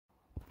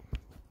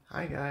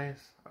Hi guys.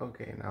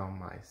 Okay, now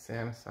my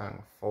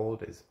Samsung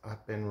Fold is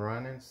up and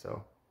running,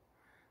 so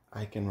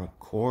I can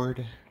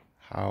record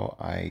how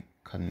I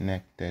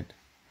connected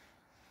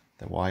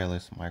the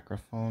wireless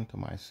microphone to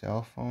my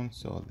cell phone.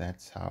 So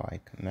that's how I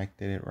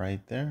connected it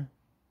right there.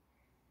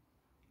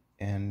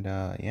 And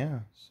yeah,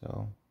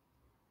 so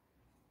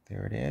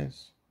there it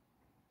is.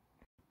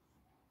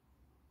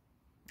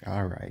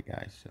 All right,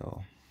 guys,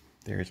 so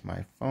there's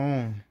my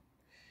phone.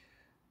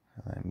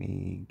 Let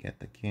me get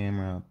the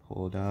camera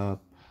pulled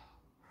up.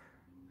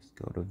 Let's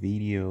go to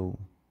video.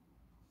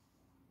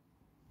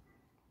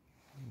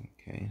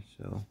 Okay,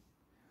 so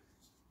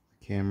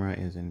the camera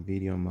is in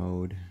video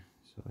mode.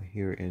 So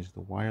here is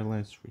the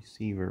wireless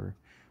receiver.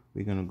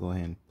 We're gonna go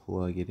ahead and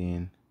plug it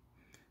in.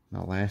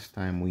 Now last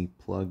time we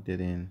plugged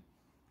it in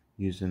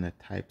using a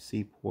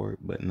Type-C port,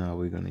 but now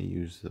we're gonna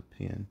use the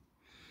pin.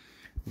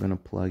 We're gonna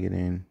plug it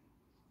in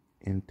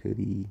into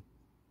the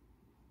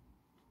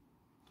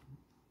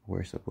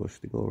where it's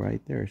supposed to go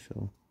right there.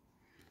 So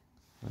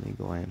let me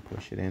go ahead and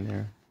push it in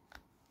there.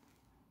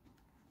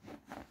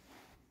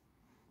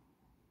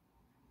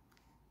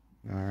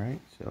 All right,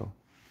 so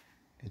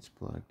it's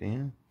plugged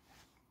in,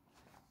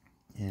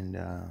 and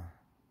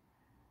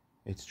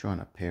it's trying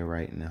to pair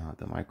right now.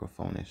 The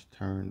microphone is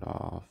turned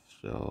off,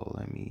 so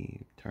let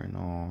me turn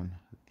on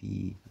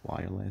the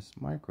wireless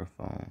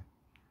microphone.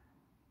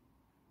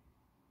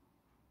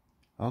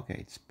 Okay,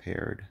 it's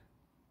paired.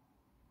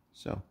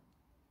 So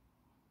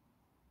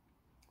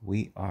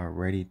we are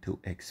ready to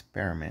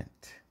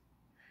experiment.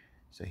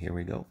 So here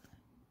we go.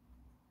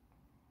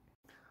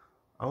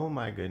 Oh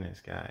my goodness,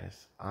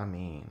 guys. I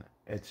mean,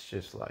 it's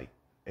just like,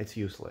 it's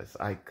useless.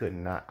 I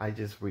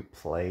just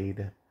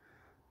replayed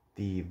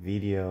the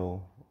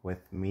video with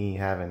me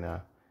having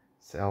a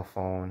cell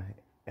phone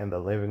in the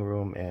living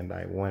room, and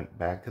I went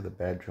back to the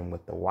bedroom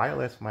with the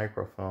wireless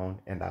microphone,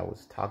 and I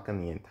was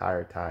talking the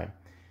entire time,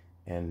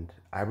 and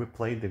I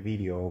replayed the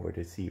video over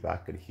to see if I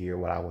could hear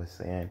what I was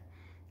saying.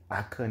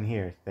 I couldn't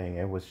hear a thing.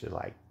 It was just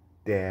like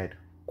dead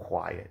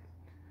quiet.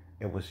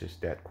 It was just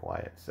dead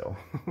quiet. So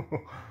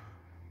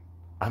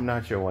I'm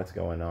not sure what's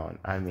going on.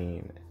 I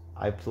mean,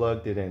 I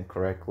plugged it in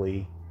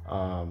correctly.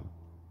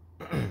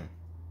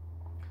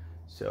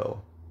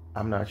 So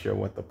I'm not sure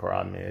what the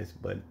problem is,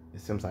 but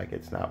it seems like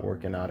it's not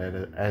working out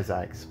as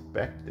I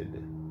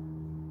expected.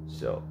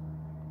 So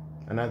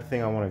another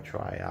thing I want to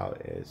try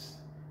out is,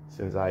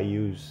 since I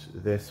use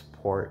this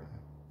port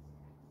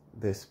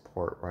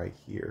right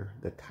here,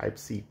 the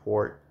Type-C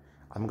port,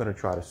 I'm going to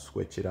try to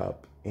switch it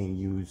up and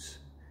use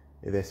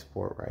this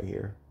port right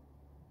here.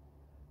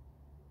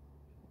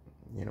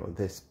 You know,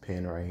 this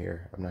pin right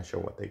here. I'm not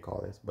sure what they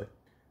call this, but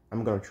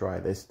I'm going to try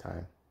this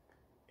time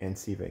and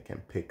see if it can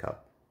pick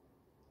up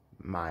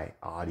my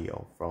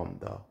audio from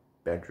the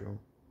bedroom.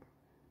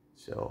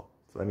 So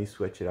let me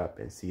switch it up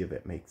and see if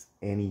it makes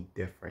any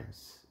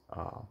difference.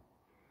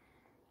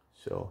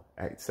 So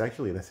it's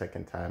actually the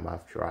second time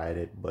I've tried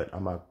it, but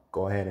I'm gonna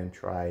go ahead and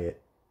try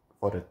it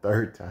for the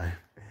third time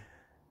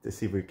to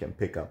see if we can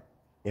pick up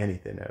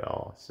anything at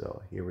all.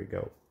 So here we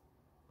go.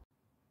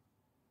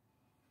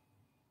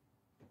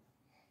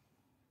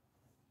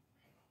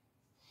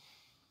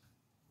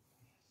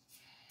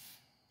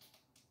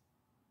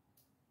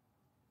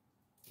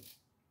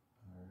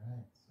 All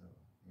right, so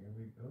here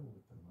we go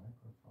with the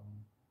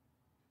microphone.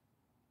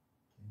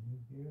 Can you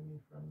hear me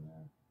from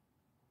there?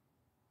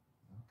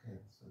 Okay,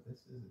 so this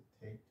is a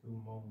take two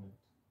moment.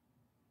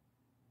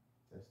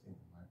 Testing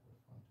the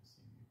microphone to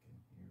see if you can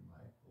hear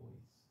my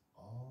voice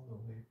all the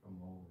way from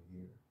over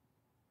here.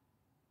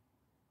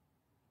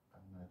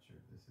 I'm not sure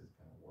if this is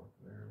going to work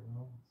very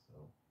well,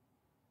 so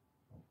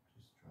I'm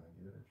just trying to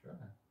give it a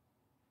try.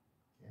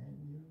 Can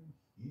you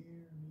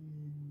hear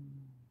me?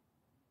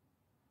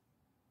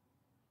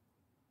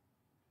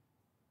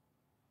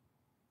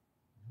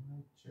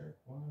 Mic check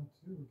 1,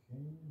 2.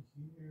 Can you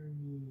hear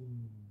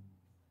me?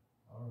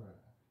 All right.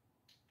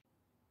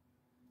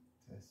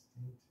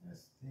 Testing,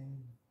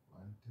 testing.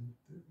 1, 2,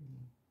 3.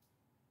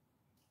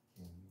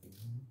 Can you hear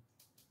me?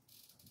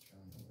 I'm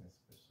trying to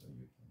whisper so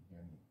you can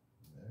hear me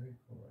very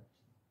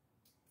correctly.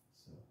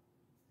 So,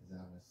 as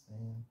I was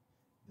saying,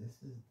 this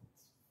is the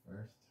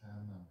first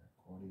time I'm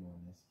recording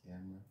on this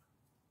camera.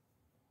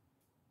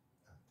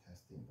 I'm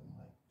testing the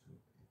mic too,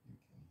 if you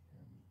can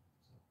hear me.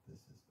 So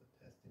this is the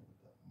testing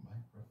with the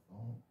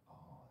microphone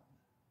on.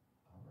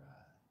 All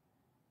right.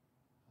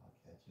 I'll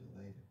catch you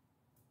later.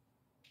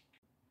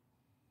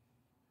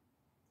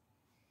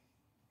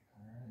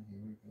 All right, here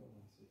we go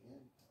once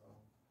again.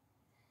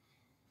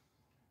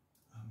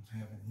 I'm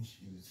having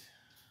issues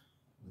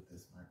with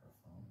this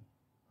microphone.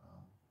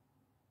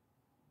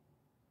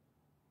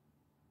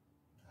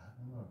 I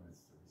don't know if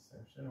it's the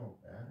reception or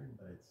battery,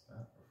 but it's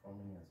not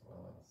performing as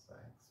well as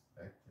I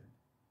expected.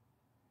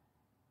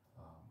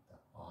 The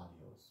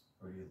audio is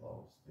pretty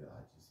low still.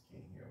 I just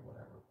can't hear what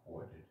I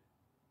recorded.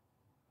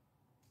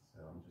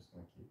 So I'm just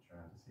going to keep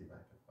trying to see if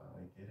I can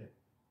finally get it.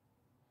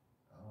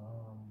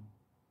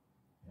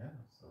 Yeah,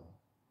 so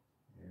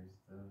here's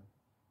the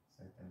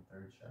second,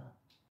 third shot.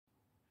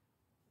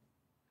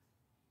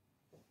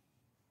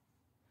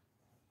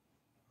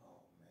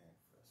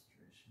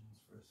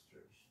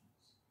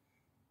 frustrations.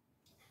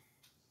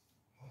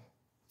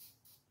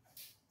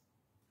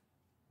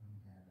 I'm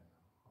having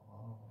a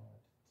hard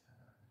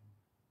time.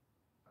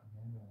 I'm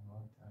having a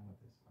hard time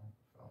with this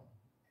microphone.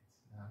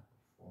 It's not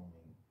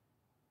performing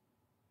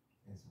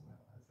as well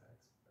as I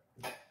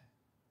expected.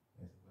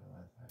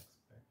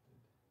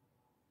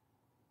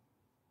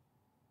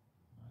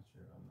 I'm not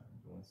sure if I'm not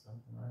doing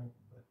something right,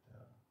 but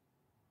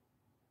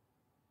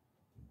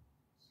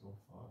so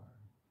far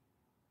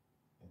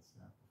it's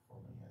not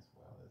performing as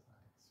well as